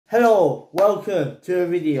Hello, welcome to a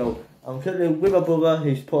video. I'm currently with my brother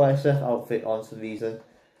who's put a SF outfit on for some reason.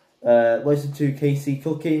 Listen to KC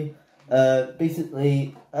cooking.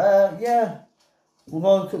 Basically, yeah, we're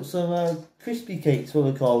going to cook some crispy cakes, what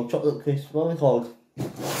they're called, chocolate crisp, what are they called?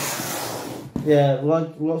 Yeah,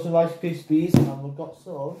 we've got some Rice Krispies and we've got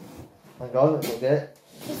some, hang on, let's look at it.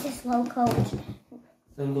 This is low cold.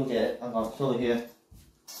 Let me look at it, hang on, it's all here.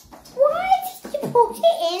 Why did you put it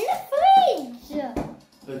in the fridge?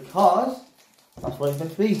 Because that's what it's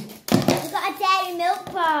meant to be. We've got a dairy milk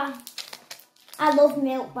bar. I love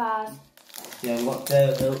milk bars. Yeah, we've got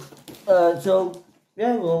dairy milk. So,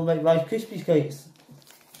 yeah, we'll make Rice Krispies cakes.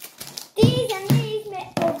 These and these make...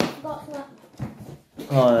 Oh, I forgot to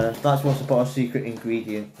Oh, that's what's about a secret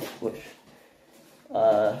ingredient, which,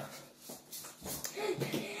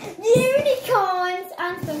 unicorns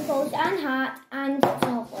and sprinkles and heart and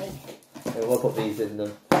snowflakes. yeah, we'll put these in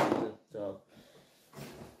them. So.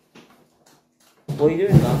 What are you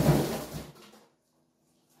doing, man?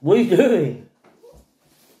 What are you doing?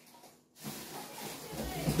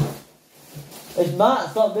 It's Matt,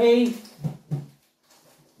 it's not me.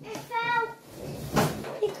 It fell.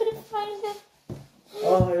 You couldn't find it.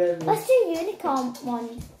 Oh, yeah. Let's do unicorn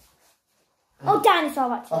ones. Oh,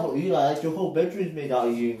 dinosaur actually. That's what you like. Your whole bedroom's made out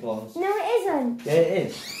of unicorns. No, it isn't. Yeah, it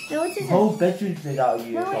is. No, it isn't. The whole bedroom's made out of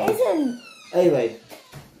unicorns. No, it isn't. Anyway,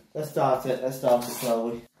 let's start it,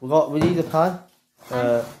 shall we? We need a pan.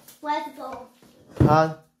 Where's the bowl?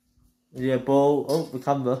 Pan. We need a bowl. Oh, the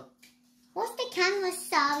camera. What's the camera?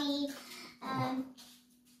 Sorry.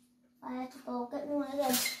 Where's the bowl? Get me one of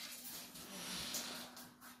them.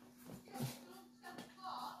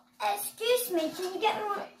 Excuse me, can you get me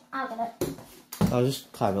one? I'll get it. I'll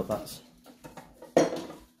just climb up that.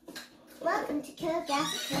 Welcome to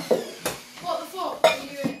Kurrgas. What the fuck are you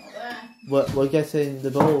doing up there? We're getting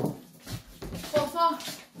the bowl What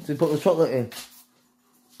for? to put the chocolate in.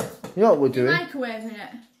 You know what we're doing? Microwaving it.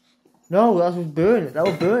 No, that's what burn it. That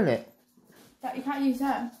will burn it. That you can't use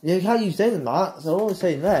that. Yeah, you can't use them in that. So I'm only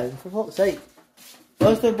saying there. For fuck's sake.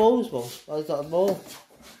 Where's the bowls one? Where's that bowl?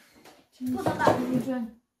 Put that back in the drink.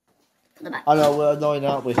 Put it back. I know, we're annoying,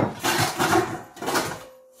 aren't we? That's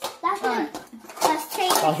Right. it. Let's take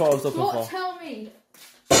That's what I was looking Don't for. tell me.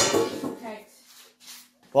 Cupcakes.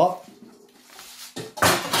 What?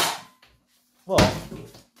 What?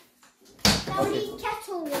 Now we need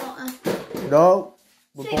kettle water. No.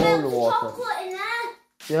 We're So it boiling the melts the water. chocolate in there.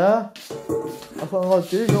 Yeah? That's what I'm going to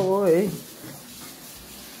do, don't worry.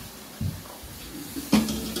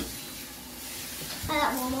 Let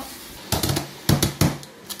that warm up.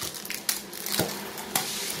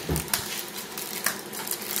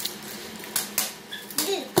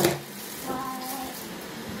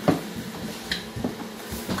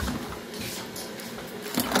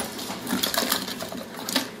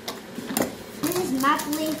 This is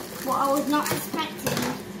madly what I was not expecting.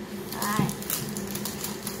 Right.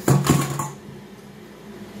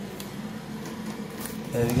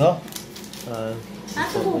 There we go.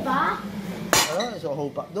 That's a whole bar. I know it's a whole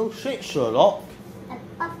back. No shit, Sherlock.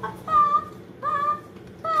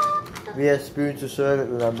 We have spoon to serve it,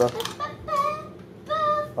 remember?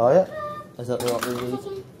 Oh yeah? Is that what we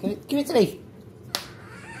need? Give it to me.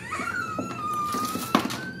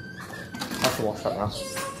 I have to wash that now.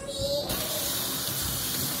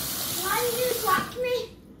 Why did you whack me?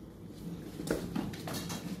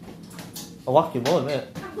 I'll whack you more in a minute.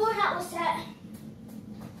 I thought that was it.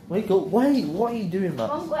 Wait, go. Wait, what are you doing, Matt?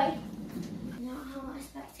 Wrong way. Not how I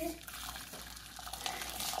expected.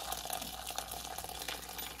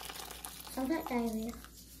 Sounds like diarrhea.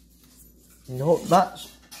 No, that's...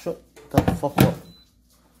 Shut the fuck up.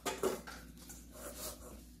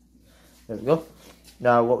 There we go.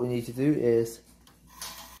 Now what we need to do is...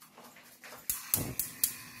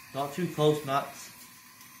 Not too close, Max.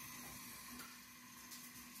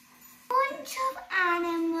 Bunch of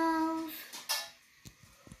animals.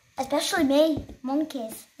 Especially me,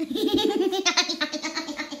 monkeys.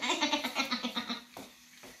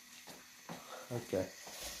 Okay.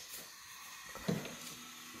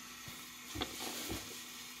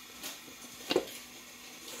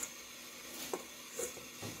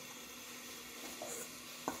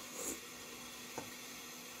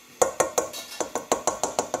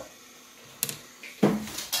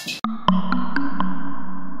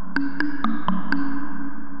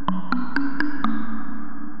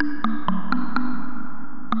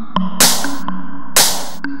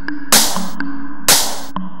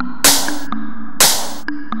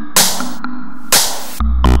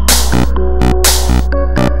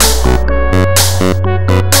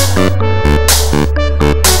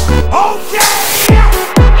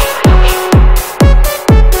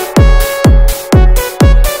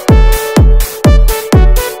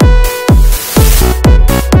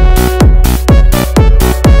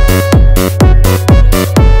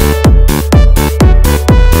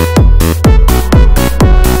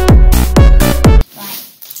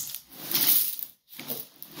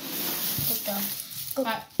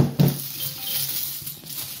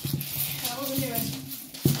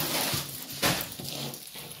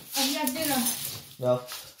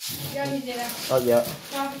 Not yet.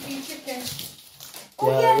 Barbecue chicken.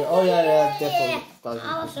 Yeah, definitely.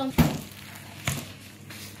 Awesome.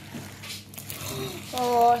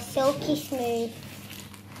 Oh, silky smooth.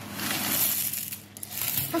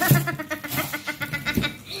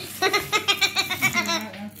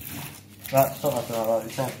 Right, stop laughing like that.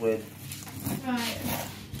 It sounds weird. Right.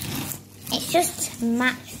 It's just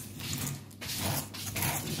Max.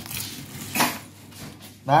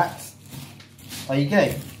 Max, are you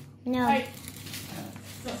gay? No. Right.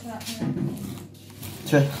 What's that?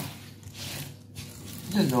 You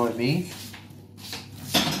don't know what it means.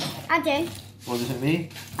 I do. What does it mean?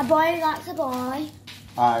 A boy likes a boy.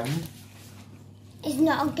 And Is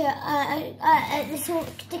not a girl.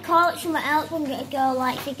 They call it something else when a girl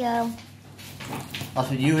likes a girl. that's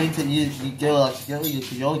what you into. You girl like a girl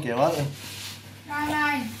because you're a girl, aren't you?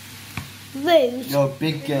 9. Rude. You're a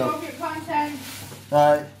big girl. Appropriate content.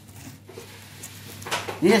 Right.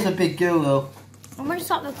 Yes, a big girl though. I'm gonna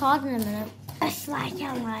stop recording in a minute. It's like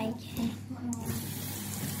I like it.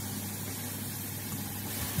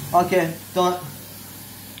 Okay, done.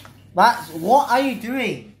 Max, what are you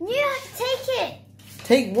doing? Yeah, take it.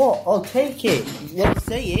 Take what? Oh, take it. You have to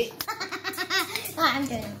say it. Right, I'm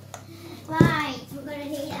doing it. Right, we're gonna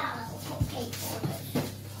need our little cupcake for this.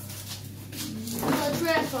 I've got a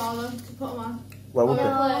tray for them to put them on. Well, Or would a be,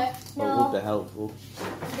 plate. well, would be helpful.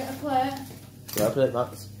 Get a plate. Yeah, I'll play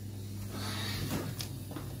Max.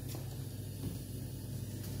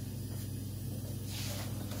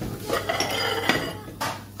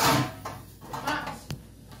 Max.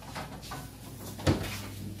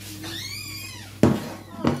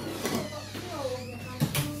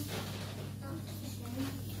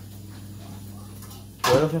 What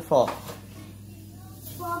are you looking for?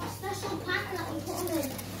 For a special pan that we put them in.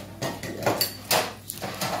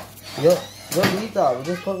 You don't need that. We'll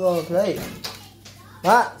just put it on a plate.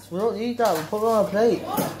 Max, we don't need that. We'll put it on a plate.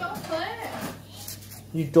 Oh, I've got a plate.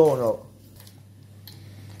 You donut.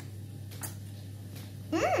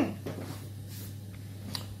 Mmm.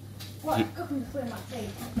 What? Cooking through my plate.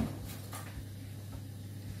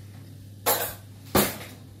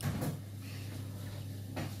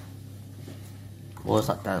 What was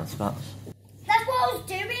that dance, Max? That's what I was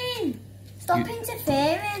doing. Stop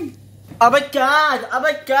interfering. Oh my god! Oh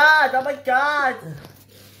my god! Oh my god!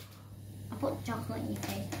 I put chocolate in your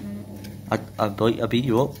face. I beat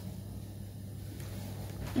you up.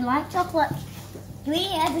 You like chocolate? You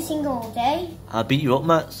eat it every single day. I beat you up,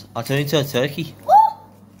 Max. I turned into a turkey. Oh!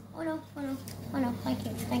 Oh no, oh no, oh no. Thank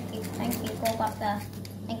you, thank you, thank you. Go back there.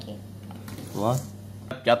 Thank you. What?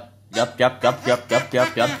 Yup, yup, yup, yup, yup, yup,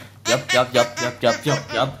 yup, yup. Yup, yup, yup, yup, yup,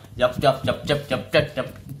 yup, yup. Yup, yup, yup, yup, yup, yup, yup.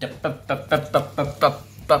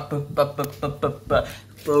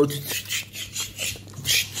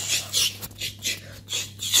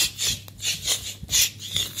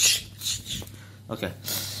 Okay.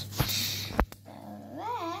 The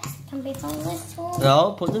rest can be from this one.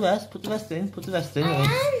 No, put the rest in. And the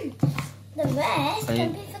rest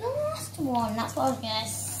can be for the last one. That's what I was going to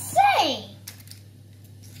say.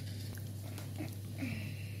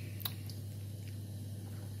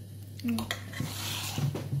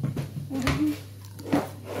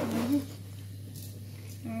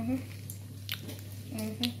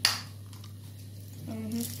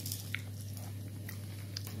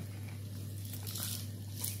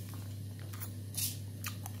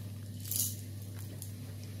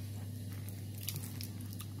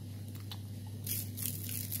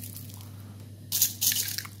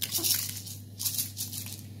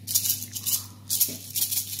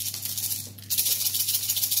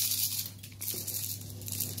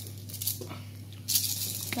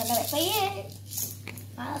 Gonna do it for you.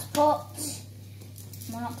 Right, let's put.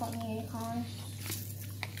 We're not putting unicorns.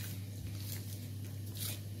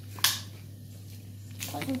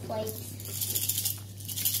 Put some flakes.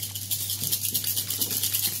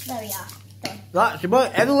 There we are. Done. That's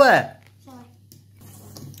about everywhere. Sorry.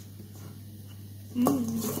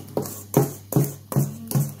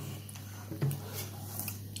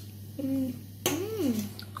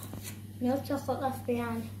 No chocolate left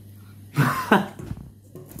behind.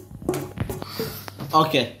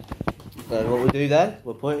 Okay. Then what we'll do then,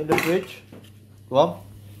 we'll put it in the fridge. Go on.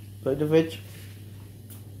 Put it in the fridge.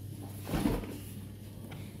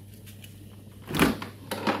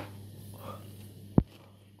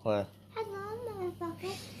 Where? Hello,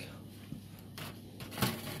 motherfucker.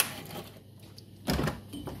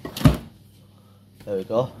 There we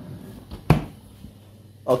go.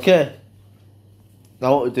 Okay.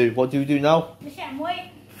 Now what we do? What do we do now?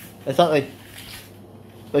 Wait. Exactly.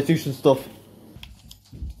 Let's do some stuff.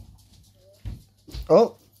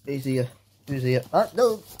 Oh, he's here. Who's here?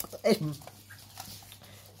 No, it's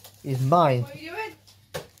is mine. What are you doing?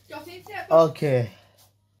 Got it yet? Okay.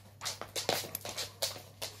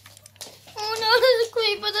 Oh no, there's a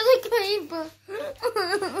creeper,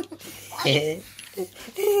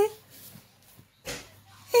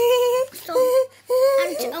 Stop.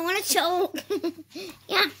 I want to choke.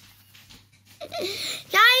 Yeah.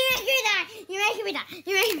 No, you're making me die.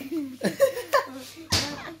 You're making me die.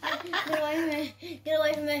 Get away from me. Get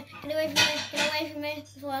away from me. Get away from me. Get away from me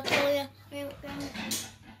before I kill you.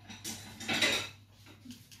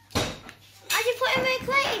 Have you put him in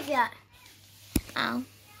creative yet? Ow.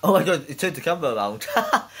 Oh my god, it turned the camera around.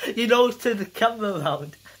 Your nose turned the camera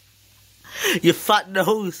around. Your fat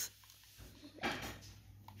nose.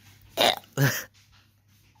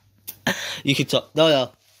 You can talk.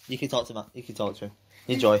 No. You can talk to him. You can talk to him.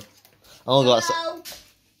 Enjoy. I'll go outside.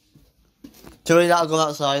 Doing that, I'll go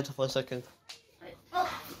outside for a second. Oh.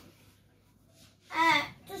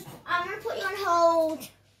 I'm going to put you on hold.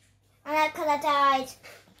 Because I died.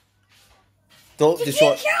 Don't Did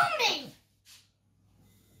destroy. you kill me?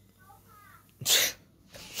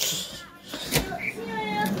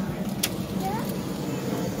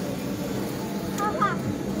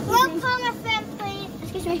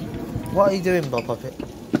 Excuse me. What are you doing, Bob Puppet?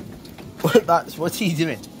 What, Max, what are you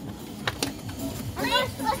doing?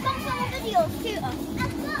 Let's go on a video, shoot us.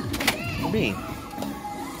 What do you mean?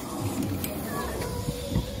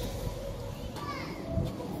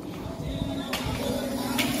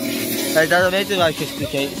 Hey, Dad, I made the Rice Krispie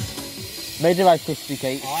cakes. Made the Rice Krispie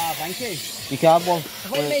cakes. Ah, thank you. You can have one. I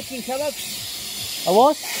thought you were making Kellogg's. I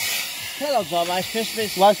was? Kellogg's or Rice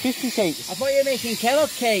Krispies? Rice Krispie cakes. I thought you were making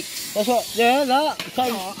Kellogg's cakes. That's what, yeah, that. No, I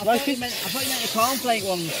thought you meant the cornflake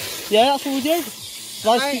ones. Yeah, that's what we did.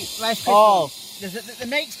 Rice Krispies. Oh. The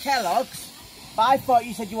makes Kellogg's, but I thought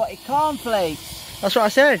you said you wanted cornflakes. That's what I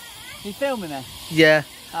said. You filming me? Yeah.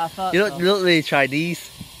 I thought You so. look really Chinese.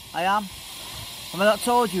 I am. Have I not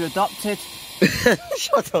told you adopted?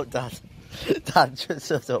 Shut up, Dad. Dad, just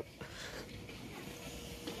shut up.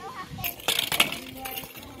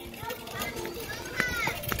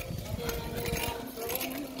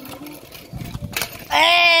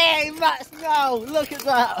 Hey, Max, no! Look at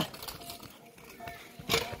that!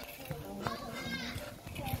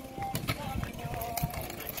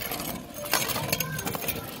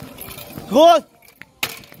 Go on!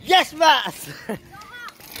 Yes, Max!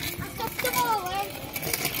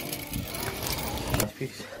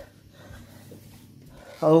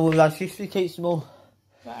 Oh, Rice Krispie cakes more.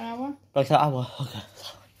 About an hour. Like an hour, okay.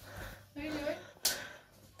 What are you doing?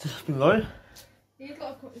 Just been going. You've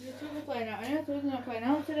got a playing out, anyway. Who's not playing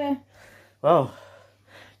out today? Well,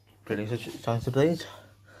 pretty much trying to bleed.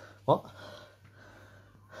 What?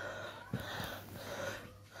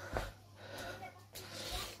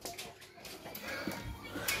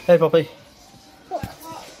 Hey, Poppy.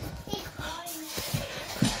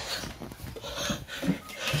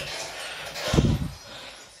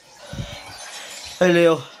 Hey,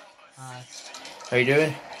 Leo. Hi. How you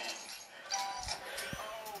doing?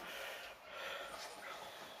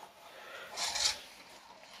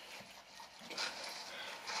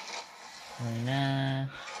 Nah.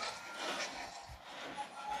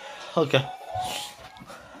 Okay.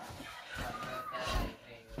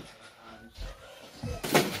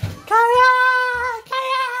 Kaya!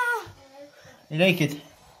 You naked?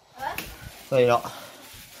 What? No, you're not.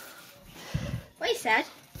 What you said?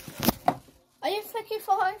 Are you fucking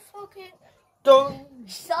fucking... Don't.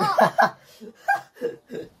 Stop!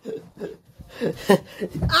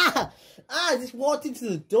 I just walked into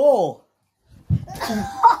the door.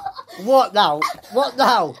 What now? What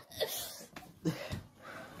now?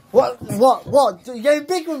 What? You getting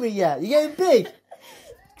big with me yet? You getting big?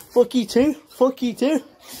 Fuck you too. Fuck you too.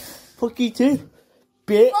 Fuck you too.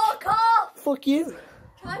 Bitch. Fuck off! Fuck you.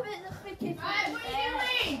 Try a bit of the freaking... Right, what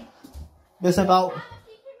are you doing? It's about...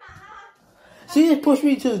 See, you pushed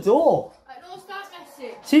me to the door. Right, no, start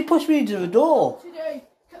messing. See, pushed me into the door. Today.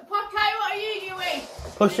 Pocky, what are you doing?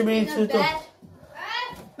 Pushing me into the door.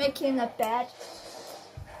 Making the bed.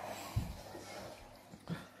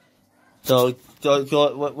 So,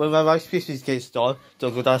 when my Rice Krispies gets done,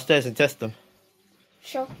 don't go downstairs and test them.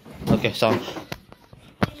 Sure. Okay, so.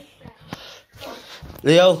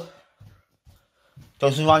 Leo,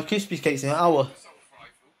 got some Rice Krispies cakes in an hour.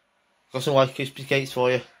 Got some Rice Krispies cakes for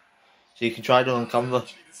you, so you can try them on camera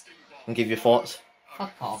and give your thoughts.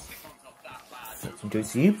 Fuck off. What can do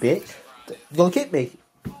to you, bitch? You gonna kick me?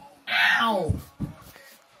 Ow!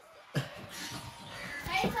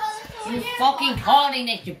 You fucking calling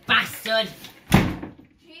it, you bastard!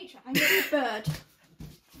 I'm a bird.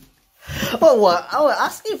 Oh, what? I was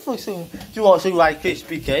asking for some. Do you want some Rice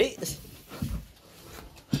Krispie cakes?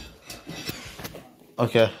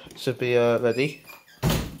 Okay, should be ready.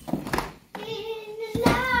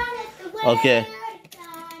 Okay.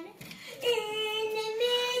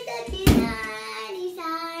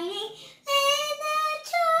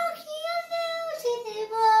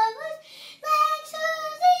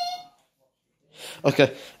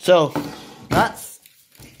 Okay, so that's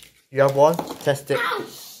you have one. Test it.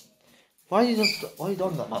 Why are you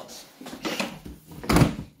done that, Max?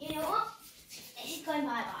 You know what? This is going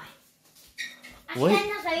bye bye. I Wait.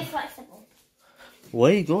 think that's very flexible.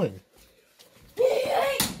 Where are you going?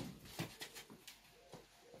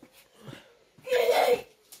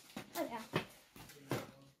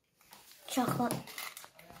 Chocolate.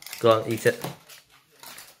 Go on, eat it.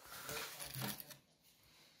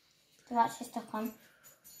 So that's just stuck on.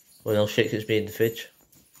 Well, no shakes it's been in the fridge.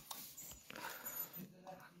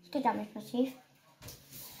 It's good damage my teeth.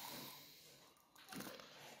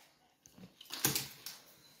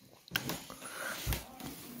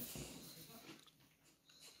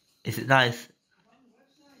 Is it nice?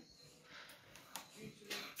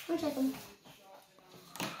 1 second.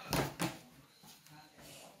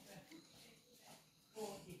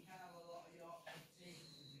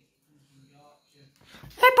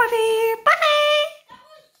 Hey, buddy!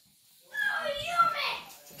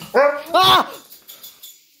 Ah!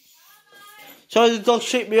 Sorry, the dog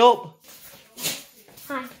shook me up.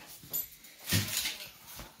 Hi.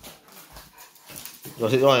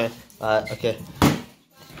 Was it on? Okay.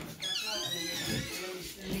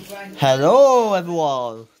 Hello,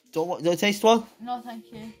 everyone. Don't you taste one? No, thank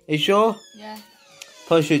you. Are you sure? Yeah.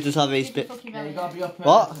 Probably should just have a bit. Fucking Yeah, you belly. gotta be up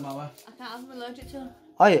What? tomorrow. I can't have them allergic to them.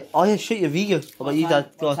 Oh yeah, shit, you're vegan. What about you,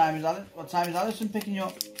 Dad? Go What on. time is Alison picking you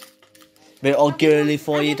up? Bit all girly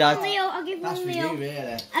for you, Dad. I'll give That's one for Leo. you,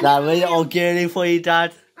 really. Nah, really all girly for you,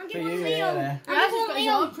 Dad. I'll For give one you, Leo. really. Raz I'll has give got one his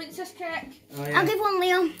Leo. own princess cake. Oh, yeah. I'll give one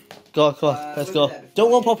Leo. Go on, let's go. Don't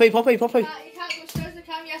go, Poppy. You can't go upstairs the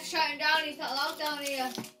cam, you have to shout him down, he's not allowed down here.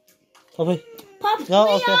 Poppy. Pop, No,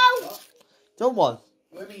 Leo. okay. Don't one.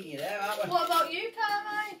 We're meeting you there, aren't we? What about you,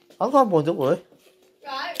 Carmine? I've got one, don't worry.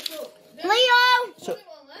 Right, so... Leo. So- Only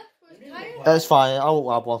one left, was tired. That's fine, I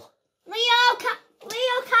won't have one. Leo,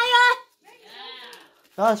 Kaya.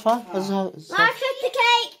 No, it's fine. That's Large the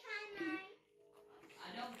cake.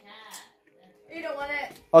 You don't want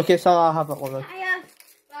it. okay, so I'll have that one then. Kaya.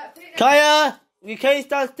 Right, put it down. Kaya! You case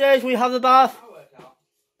downstairs, we have the bath.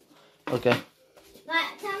 Okay.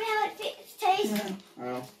 Right, tell me how it tastes.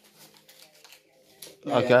 Oh.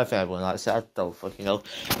 Okay, I think everyone likes it. I don't fucking know.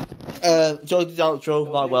 Joe did the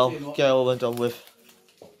outro, might well get it over and done with.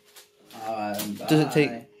 Bye. Does it take-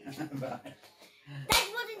 Bye. Thanks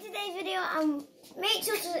for watching today's video and make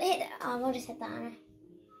sure to hit the, I've already said that, haven't I?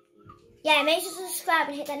 Yeah, make sure to subscribe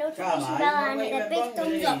and hit that notification Come on, bell you and hit went that big wrong with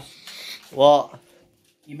thumbs up. these. What?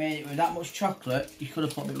 You made it with that much chocolate. You could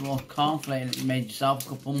have put a bit more cornflakes in it. You made yourself a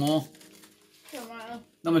couple more. Don't matter.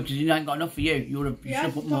 No, because you ain't got enough for you. You should Yeah,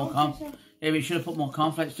 have put more don't corn. Yeah, but you should have put more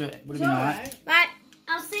cornflakes to it. Would have been alright. Right,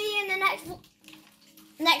 I'll see you in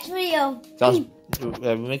the next video. That's,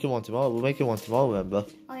 we're making one tomorrow. We're making one tomorrow, remember?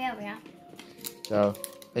 Oh yeah, we are. So,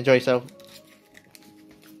 enjoy yourself.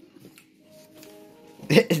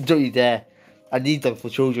 Don't you dare. I need them for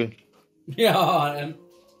children. Yeah,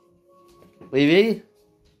 What do you mean?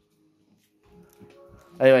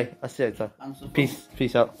 Anyway, I'll see you later. I'm so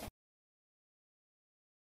Peace out.